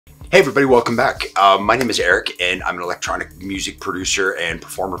Hey everybody, welcome back. My name is Eric and I'm an electronic music producer and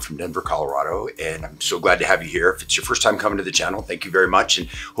performer from Denver, Colorado. And I'm so glad to have you here. If it's your first time coming to the channel, thank you very much and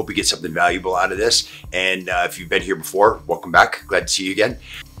hope you get something valuable out of this. And if you've been here before, welcome back. Glad to see you again.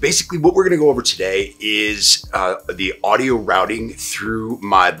 Basically, what we're gonna go over today is the audio routing through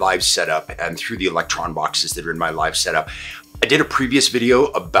my live setup and through the Elektron boxes that are in my live setup. I did a previous video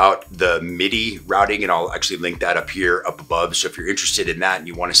about the MIDI routing and I'll actually link that up here up above. So if you're interested in that and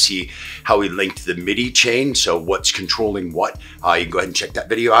you want to see how we linked the MIDI chain, so what's controlling what, you can go ahead and check that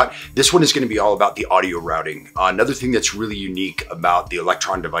video out. This one is going to be all about the audio routing. Another thing that's really unique about the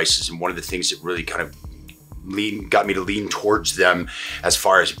Elektron devices, and one of the things that really kind of got me to lean towards them as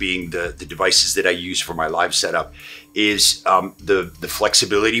far as being the devices that I use for my live setup, is the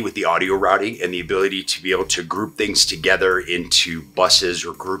flexibility with the audio routing and the ability to be able to group things together into buses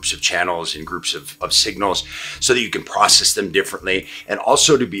or groups of channels and groups of signals so that you can process them differently, and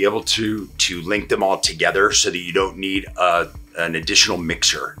also to be able to link them all together so that you don't need an additional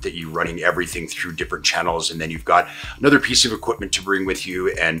mixer that you're running everything through different channels, and then you've got another piece of equipment to bring with you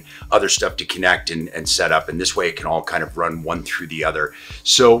and other stuff to connect and set up, and this way it can all kind of run one through the other.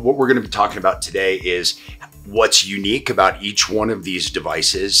 So what we're going to be talking about today is what's unique about each one of these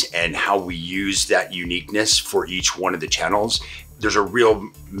devices and how we use that uniqueness for each one of the channels. There's a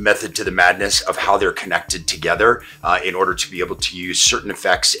real method to the madness of how they're connected together in order to be able to use certain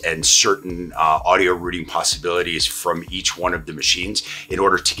effects and certain audio routing possibilities from each one of the machines in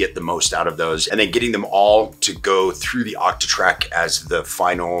order to get the most out of those, and then getting them all to go through the Octatrack as the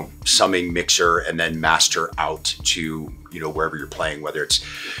final summing mixer and then master out to wherever you're playing, whether it's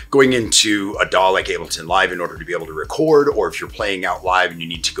going into a DAW like Ableton Live in order to be able to record, or if you're playing out live and you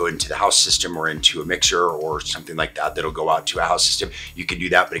need to go into the house system or into a mixer or something like that that'll go out to a house system, you can do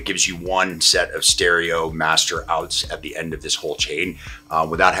that, but it gives you one set of stereo master outs at the end of this whole chain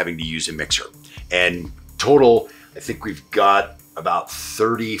without having to use a mixer. And total, I think we've got about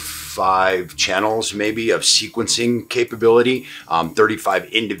 35 channels maybe of sequencing capability, 35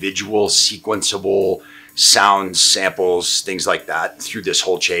 individual sequenceable sounds, samples, things like that through this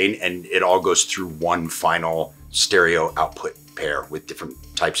whole chain, and it all goes through one final stereo output pair with different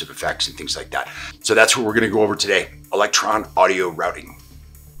types of effects and things like that. So that's what we're going to go over today, Elektron Audio Routing.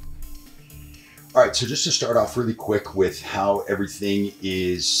 All right, so just to start off really quick with how everything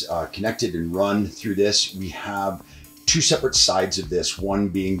is connected and run through this, we have two separate sides of this, one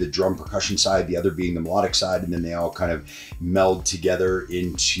being the drum percussion side, the other being the melodic side, and then they all kind of meld together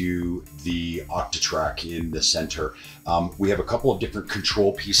into the Octatrack in the center. We have a couple of different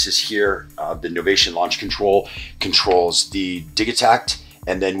control pieces here. The Novation Launch Control controls the Digitact,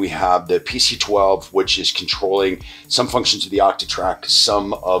 and then we have the PC12, which is controlling some functions of the Octatrack,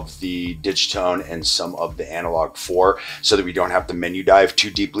 some of the Digitone, and some of the Analog 4, so that we don't have to menu dive too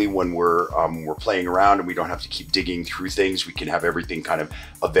deeply when we're playing around, and we don't have to keep digging through things. We can have everything kind of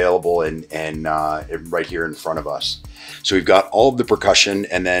available and right here in front of us. So we've got all of the percussion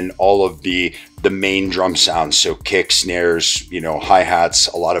and then all of the main drum sounds, so kick, snares, hi-hats,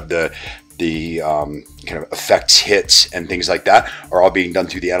 a lot of the kind of effects, hits, and things like that are all being done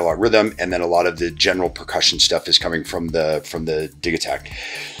through the analog rhythm, and then a lot of the general percussion stuff is coming from the Digitact.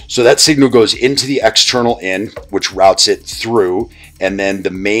 So that signal goes into the external in, which routes it through, and then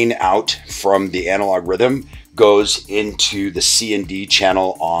the main out from the analog rhythm goes into the C and D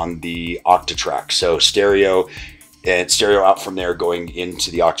channel on the Octatrack. So stereo and stereo out from there going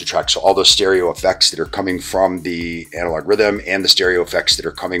into the Octatrack. So all those stereo effects that are coming from the analog rhythm and the stereo effects that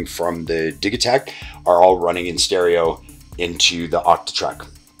are coming from the Digitact are all running in stereo into the Octatrack.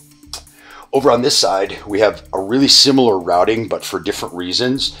 Over on this side, we have a really similar routing, but for different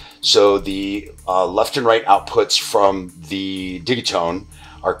reasons. So the left and right outputs from the Digitone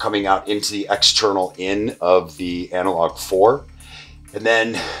are coming out into the external in of the Analog 4. And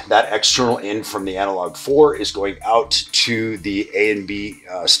then that external in from the Analog 4 is going out to the A and B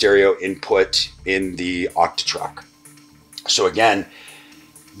stereo input in the Octatrack. So again,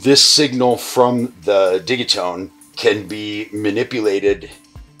 this signal from the Digitone can be manipulated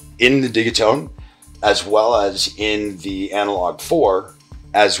in the Digitone, as well as in the Analog 4,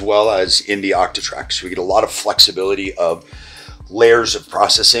 as well as in the Octatrack. So we get a lot of flexibility of layers of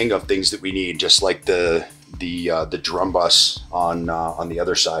processing of things that we need, just like the drum bus on the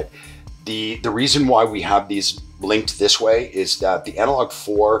other side. The reason why we have these linked this way is that the Analog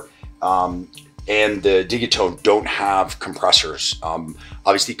 4 and the Digatone don't have compressors.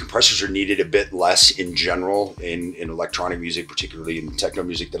 Obviously, compressors are needed a bit less in general in electronic music, particularly in techno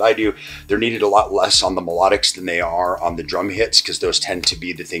music that I do. They're needed a lot less on the melodics than they are on the drum hits, because those tend to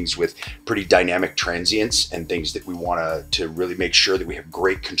be the things with pretty dynamic transients and things that we want to really make sure that we have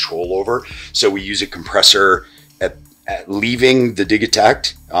great control over. So we use a compressor at leaving the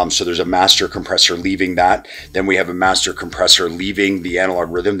Digitact. So there's a master compressor leaving that. Then we have a master compressor leaving the analog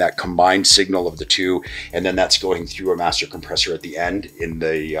rhythm, that combined signal of the two. And then that's going through a master compressor at the end in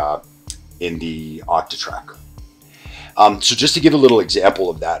the Octatrack. So just to give a little example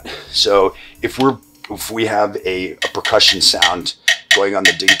of that. So if we have a percussion sound going on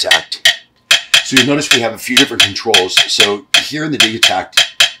the Digitact, so you'll notice we have a few different controls. So here in the Digitact,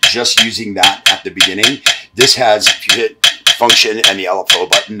 just using that at the beginning, this has, if you hit function and the LFO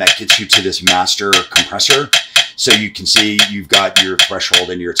button, that gets you to this master compressor. So you can see you've got your threshold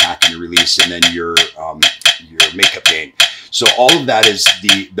and your attack and your release, and then your makeup gain. So all of that is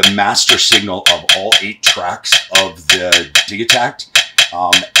the master signal of all 8 tracks of the Digitact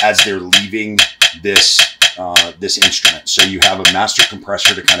as they're leaving this instrument. So you have a master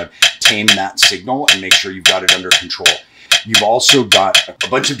compressor to kind of tame that signal and make sure you've got it under control. You've also got a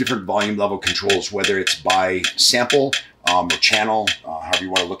bunch of different volume level controls, whether it's by sample or channel, however you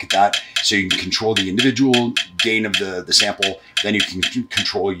want to look at that. So you can control the individual gain of the sample. Then you can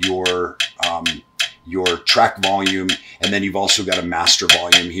control your track volume, and then you've also got a master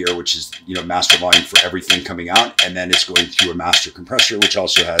volume here, which is master volume for everything coming out, and then it's going through a master compressor, which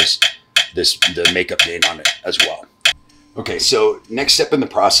also has the makeup gain on it as well. Okay, so next step in the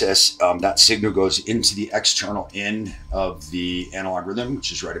process, that signal goes into the external in of the analog rhythm,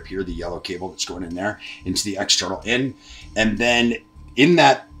 which is right up here, the yellow cable that's going in there, into the external in. And then in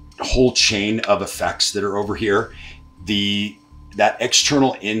that whole chain of effects that are over here, that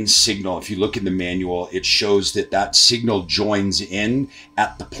external in signal, if you look in the manual, it shows that signal joins in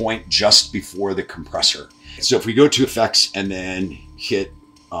at the point just before the compressor. So if we go to effects and then hit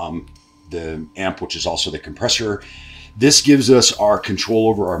the amp, which is also the compressor, this gives us our control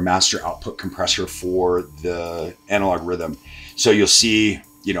over our master output compressor for the analog rhythm. So you'll see,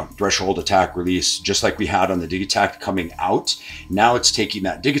 threshold, attack, release, just like we had on the Digitact coming out. Now it's taking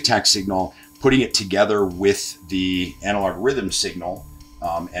that Digitact signal, putting it together with the analog rhythm signal,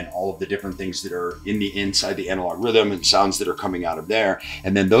 and all of the different things that are inside the analog rhythm and sounds that are coming out of there.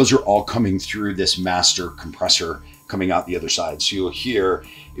 And then those are all coming through this master compressor coming out the other side. So you'll hear,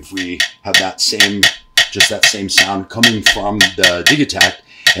 if we have that same sound coming from the Digitact,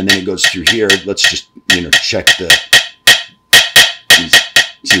 and then it goes through here. Let's just check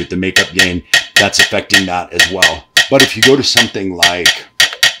see with the makeup gain, that's affecting that as well. But if you go to something like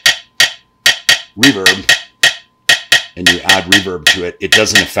reverb and you add reverb to it, it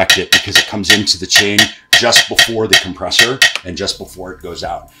doesn't affect it, because it comes into the chain just before the compressor and just before it goes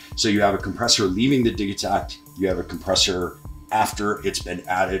out. So you have a compressor leaving the Digitact, you have a compressor after it's been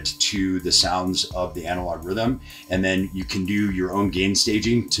added to the sounds of the analog rhythm. And then you can do your own gain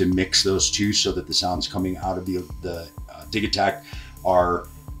staging to mix those two so that the sounds coming out of the Digitact are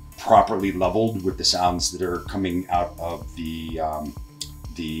properly leveled with the sounds that are coming out of the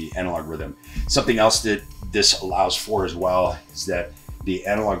analog rhythm. Something else that this allows for as well is that the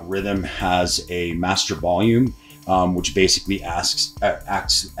analog rhythm has a master volume, which basically acts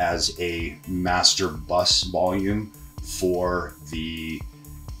as a master bus volume for the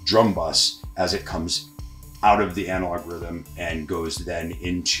drum bus as it comes out of the analog rhythm and goes then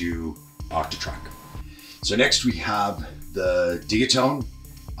into Octatrack. So next we have the Digatone.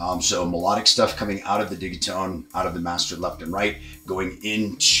 So melodic stuff coming out of the Digatone, out of the master left and right, going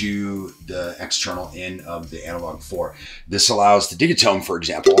into the external in of the analog 4. This allows the Digatone, for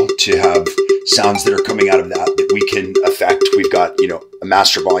example, to have sounds that are coming out of that we can affect. We've got, a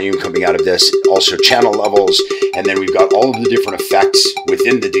master volume coming out of this, also channel levels, and then we've got all of the different effects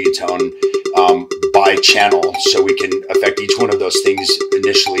within the Digatone by channel. So we can affect each one of those things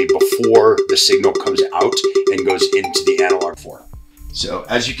initially before the signal comes out and goes into the analog 4. So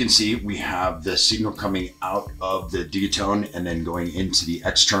as you can see, we have the signal coming out of the Digatone and then going into the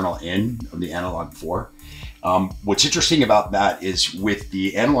external in of the analog 4. What's interesting about that is with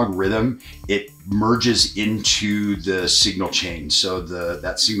the analog rhythm, it merges into the signal chain. So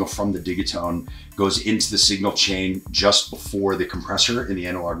that signal from the Digatone goes into the signal chain just before the compressor in the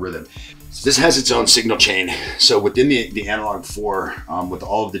analog rhythm. So this has its own signal chain. So within the analog 4, with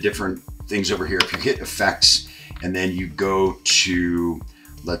all of the different things over here, if you hit effects, and then you go to,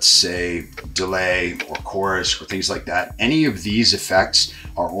 let's say, delay or chorus or things like that, any of these effects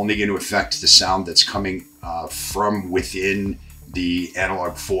are only going to affect the sound that's coming from within the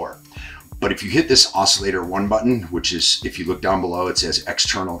analog 4. But if you hit this oscillator 1 button, which is, if you look down below, it says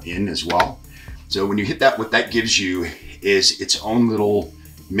external in as well. So when you hit that, what that gives you is its own little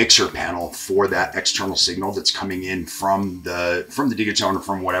mixer panel for that external signal that's coming in from the Digatone or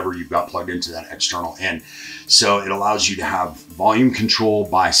from whatever you've got plugged into that external in. So it allows you to have volume control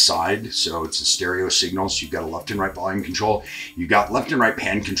by side. So it's a stereo signal. So you've got a left and right volume control. You've got left and right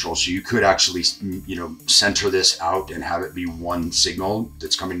pan control. So you could actually, you know, center this out and have it be one signal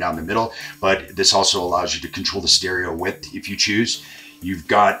that's coming down the middle. But this also allows you to control the stereo width if you choose. You've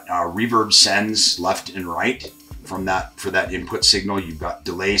got reverb sends left and right. From that, for that input signal, you've got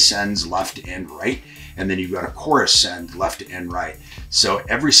delay sends left and right, and then you've got a chorus send left and right. So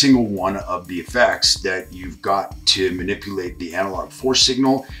every single one of the effects that you've got to manipulate the analog 4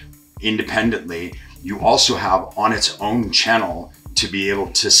 signal independently, you also have on its own channel to be able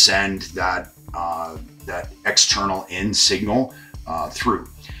to send that that external in signal through.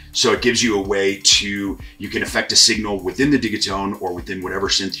 So it gives you a way to, you can affect a signal within the Digatone or within whatever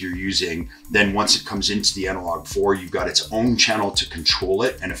synth you're using. Then once it comes into the analog 4, you've got its own channel to control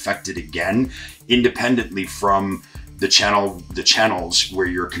it and affect it again independently from the channels where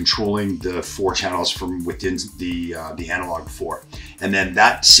you're controlling the 4 channels from within the analog 4. And then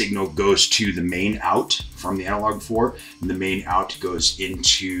that signal goes to the main out from the analog 4, and the main out goes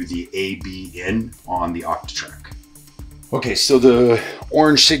into the AB in on the Octatrack. Okay, so the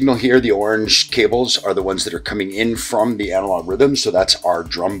orange signal here, the orange cables are the ones that are coming in from the analog rhythm. So that's our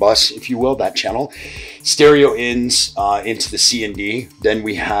drum bus, if you will, that channel. Stereo ins into the C and D. Then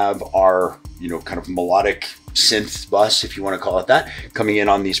we have our, you know, kind of melodic synth bus, if you want to call it that, coming in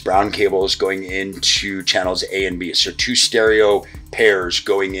on these brown cables going into channels A and B. So 2 stereo pairs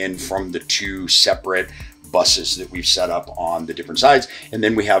going in from the 2 separate buses that we've set up on the different sides. And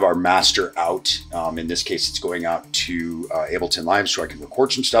then we have our master out. In this case, it's going out to Ableton Live so I can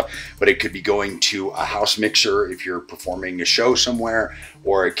record some stuff, but it could be going to a house mixer if you're performing a show somewhere,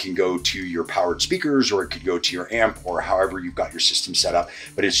 or it can go to your powered speakers, or it could go to your amp, or however you've got your system set up.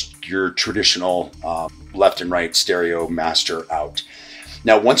 But it's your traditional left and right stereo master out.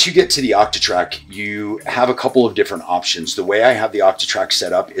 Now, once you get to the Octatrack, you have a couple of different options. The way I have the Octatrack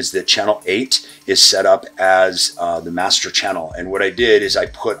set up is that channel 8 is set up as the master channel. And what I did is I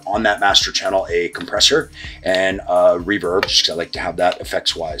put on that master channel a compressor and a reverb, just because I like to have that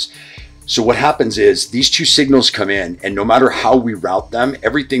effects-wise. So what happens is these 2 signals come in, and no matter how we route them,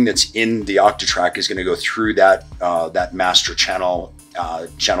 everything that's in the Octatrack is going to go through that, that master channel,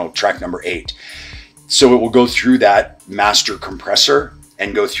 channel track number 8. So it will go through that master compressor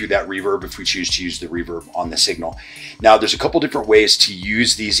and go through that reverb if we choose to use the reverb on the signal. Now, there's a couple different ways to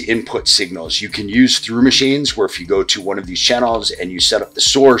use these input signals. You can use through machines, where if you go to one of these channels and you set up the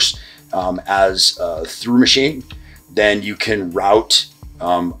source as a through machine, then you can route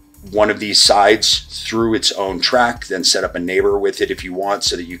one of these sides through its own track, then set up a neighbor with it if you want,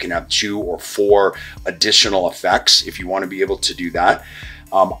 so that you can have 2 or 4 additional effects if you want to be able to do that.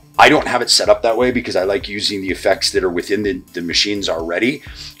 I don't have it set up that way because I like using the effects that are within the machines already.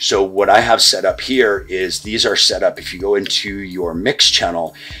 So what I have set up here is these are set up. If you go into your mix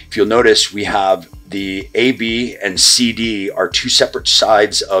channel, if you'll notice, we have the AB and CD are 2 separate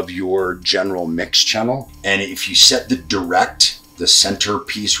sides of your general mix channel. And if you set the direct, the center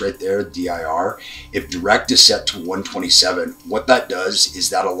piece right there, DIR, if direct is set to 127, what that does is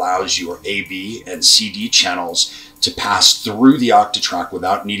that allows your AB and CD channels to pass through the Octatrack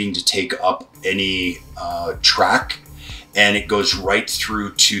without needing to take up any track, and it goes right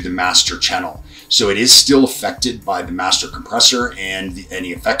through to the master channel. So it is still affected by the master compressor and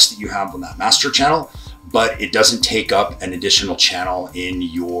any effects that you have on that master channel, but it doesn't take up an additional channel in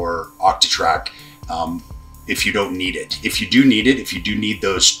your Octatrack if you don't need it. If you do need it, if you do need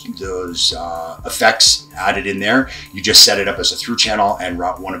those effects added in there, you just set it up as a through channel and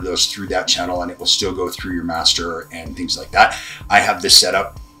route one of those through that channel, and it will still go through your master and things like that. I have this set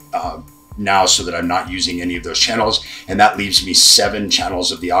up now so that I'm not using any of those channels, and that leaves me 7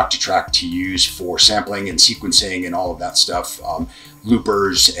 channels of the Octatrack to use for sampling and sequencing and all of that stuff,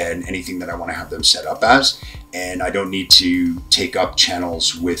 loopers and anything that I want to have them set up as. And I don't need to take up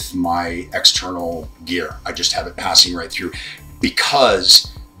channels with my external gear. I just have it passing right through, because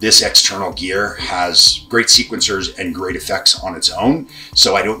this external gear has great sequencers and great effects on its own.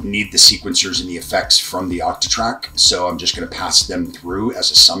 So I don't need the sequencers and the effects from the Octatrack. So I'm just going to pass them through as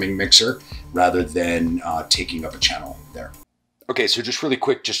a summing mixer rather than taking up a channel there. Okay, so just really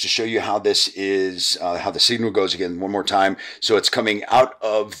quick, just to show you how this is, how the signal goes again one more time. So it's coming out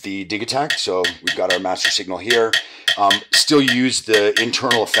of the Digatone. So we've got our master signal here. Still use the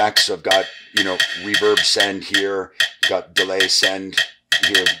internal effects. I've got, you know, reverb send here, got delay send,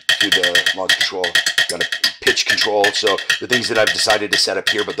 here through the launch control. Got a pitch control. So the things that I've decided to set up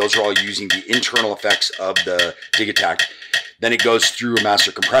here, but those are all using the internal effects of the Digitact. Then it goes through a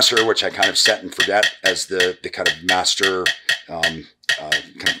master compressor, which I kind of set and forget as the kind of master kind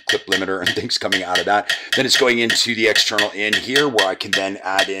of clip limiter and things coming out of that. Then it's going into the external in here, where I can then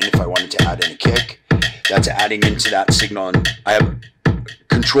add in, if I wanted to add in a kick, that's adding into that signal. And I have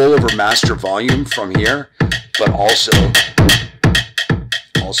control over master volume from here, but also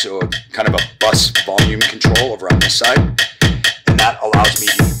kind of a bus volume control over on this side. And that allows me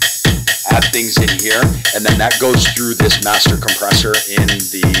to add things in here, and then that goes through this master compressor in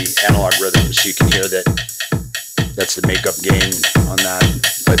the analog rhythm. So you can hear that that's the makeup gain on that.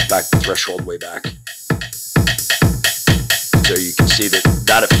 If I back the threshold way back. So you can see that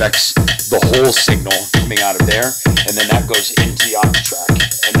that affects the whole signal coming out of there, and then that goes into the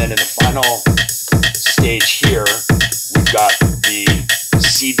Octatrack. And then in the final stage here, we've got the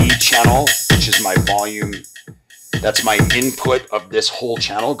CD channel, which is my volume. That's my input of this whole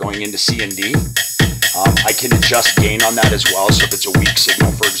channel going into C and D. I can adjust gain on that as well. So if it's a weak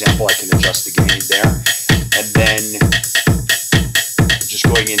signal, for example, I can adjust the gain there. And then just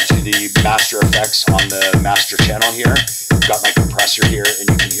going into the master effects on the master channel here, I've got my compressor here, and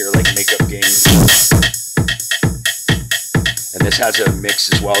you can hear like makeup gain. And this has a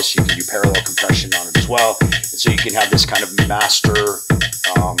mix as well, so you can do parallel compression on it as well. And so you can have this kind of master,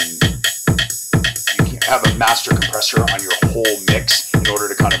 have a master compressor on your whole mix in order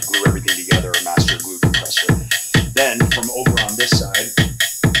to kind of glue everything together, a master glue compressor. Then from over on this side,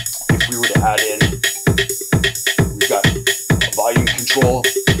 if we were to add in, we've got a volume control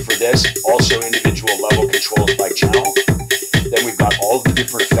for this, also individual level controls by channel. Then we've got all the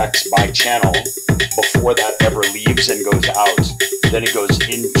different effects by channel before that ever leaves and goes out. Then it goes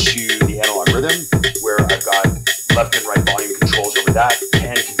into the analog rhythm, where I've got left and right volume controls over that,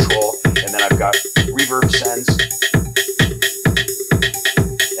 pan control, and then I've got reverb sends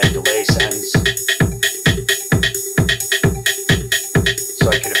and delay sends. So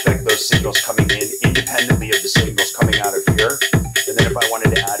I can affect those signals coming in independently of the signals coming out of here. And then if I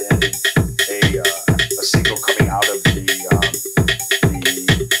wanted to add in a signal coming out of the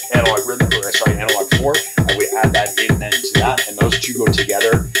analog rhythm, or sorry, analog 4, I would add that in then to that, and those two go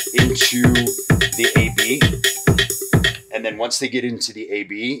together into the AB. And then once they get into the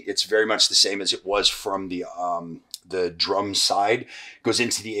AB, it's very much the same as it was from the drum side. It goes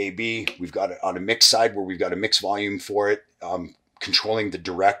into the AB. We've got it on a mix side where we've got a mix volume for it, controlling the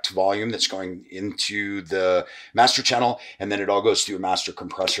direct volume that's going into the master channel. And then it all goes through a master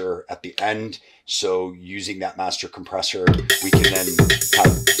compressor at the end. So using that master compressor, we can then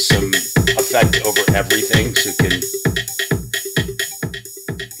have some effect over everything. So you can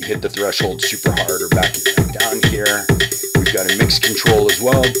hit the threshold super hard or back it back down here. We've got a mix control as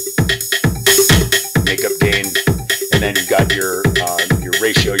well, makeup gain, and then you've got your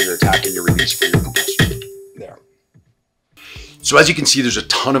ratio, your attack, and your release for your compressor there. So as you can see, there's a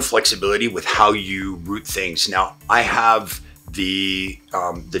ton of flexibility with how you route things. Now I have the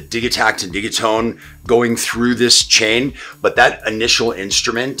Digitact and Digatone going through this chain, but that initial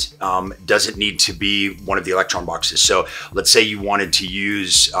instrument doesn't need to be one of the Elektron boxes. So let's say you wanted to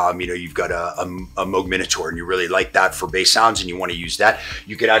use, you've got a Moog Minotaur and you really like that for bass sounds and you want to use that.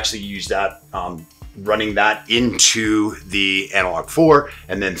 You could actually use that running that into the analog 4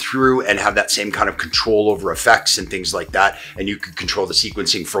 and then through and have that same kind of control over effects and things like that. And you could control the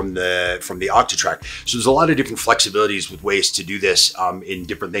sequencing from the Octatrack. So there's a lot of different flexibilities with ways to do this in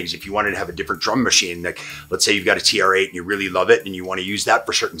different things. If you wanted to have a different drum machine, like let's say you've got a TR8 and you really love it and you want to use that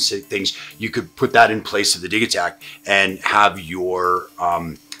for certain things, you could put that in place of the Digitact and have your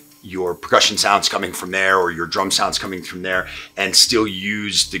percussion sounds coming from there or your drum sounds coming from there and still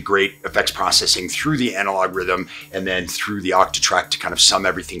use the great effects processing through the analog rhythm and then through the Octatrack to kind of sum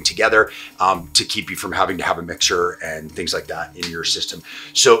everything together to keep you from having to have a mixer and things like that in your system.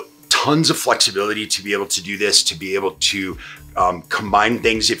 So tons of flexibility to be able to do this, to be able to combine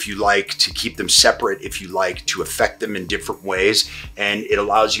things if you like, to keep them separate if you like, to affect them in different ways. And it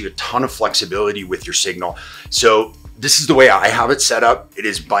allows you a ton of flexibility with your signal. So this is the way I have it set up. It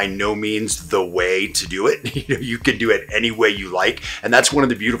is by no means the way to do it. You can do it any way you like. And that's one of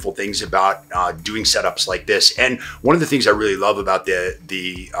the beautiful things about doing setups like this. And one of the things I really love about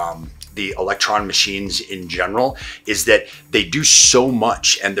the Elektron machines in general is that they do so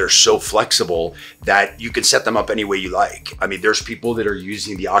much and they're so flexible that you can set them up any way you like. I mean, there's people that are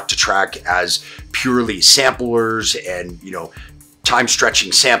using the Octatrack as purely samplers and, time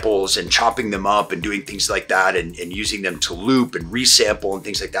stretching samples and chopping them up and doing things like that and using them to loop and resample and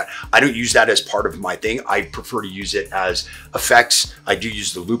things like that. I don't use that as part of my thing. I prefer to use it as effects. I do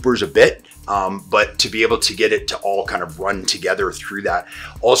use the loopers a bit, but to be able to get it to all kind of run together through that.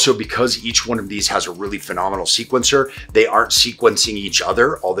 Also, because each one of these has a really phenomenal sequencer, they aren't sequencing each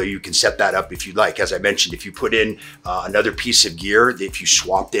other, although you can set that up if you'd like. As I mentioned, if you put in another piece of gear, if you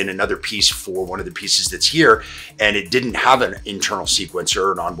swapped in another piece for one of the pieces that's here, and it didn't have an internal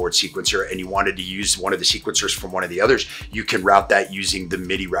sequencer, an onboard sequencer, and you wanted to use one of the sequencers from one of the others, you can route that using the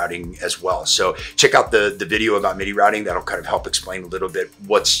MIDI routing as well. So check out the video about MIDI routing. That'll kind of help explain a little bit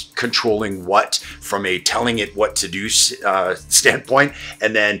what's controlling what from a telling it what to do standpoint.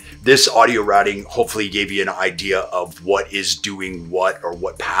 And then this audio routing hopefully gave you an idea of what is doing what, or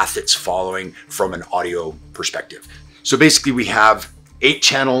what path it's following from an audio perspective. So basically we have 8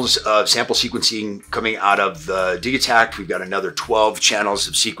 channels of sample sequencing coming out of the Digitact. We've got another 12 channels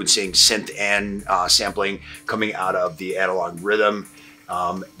of sequencing, synth and sampling coming out of the Analog Rhythm.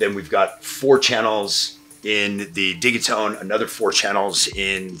 Then we've got 4 channels in the Digitone, another 4 channels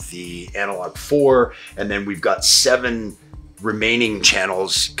in the Analog 4, and then we've got 7 remaining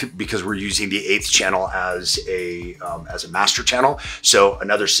channels because we're using the 8th channel as a master channel. So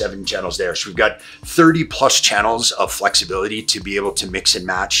another 7 channels there. So we've got 30 plus channels of flexibility to be able to mix and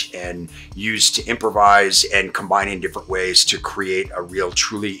match and use to improvise and combine in different ways to create a real,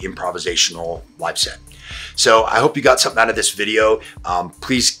 truly improvisational live set. So I hope you got something out of this video.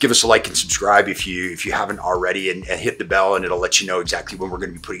 Please give us a like and subscribe if you haven't already, and hit the bell, and it'll let you know exactly when we're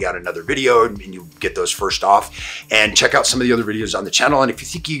going to be putting out another video, and you get those first off. And check out some of the other videos on the channel. And if you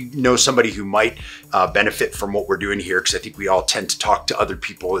think you know somebody who might benefit from what we're doing here, because I think we all tend to talk to other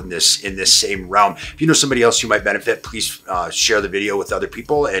people in this same realm. If you know somebody else who might benefit, please share the video with other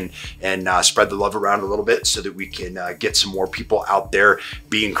people and spread the love around a little bit so that we can get some more people out there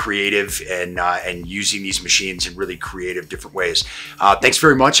being creative and using these machines in really creative, different ways. Thanks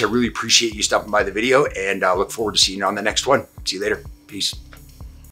very much. I really appreciate you stopping by the video, and look forward to seeing you on the next one. See you later. Peace.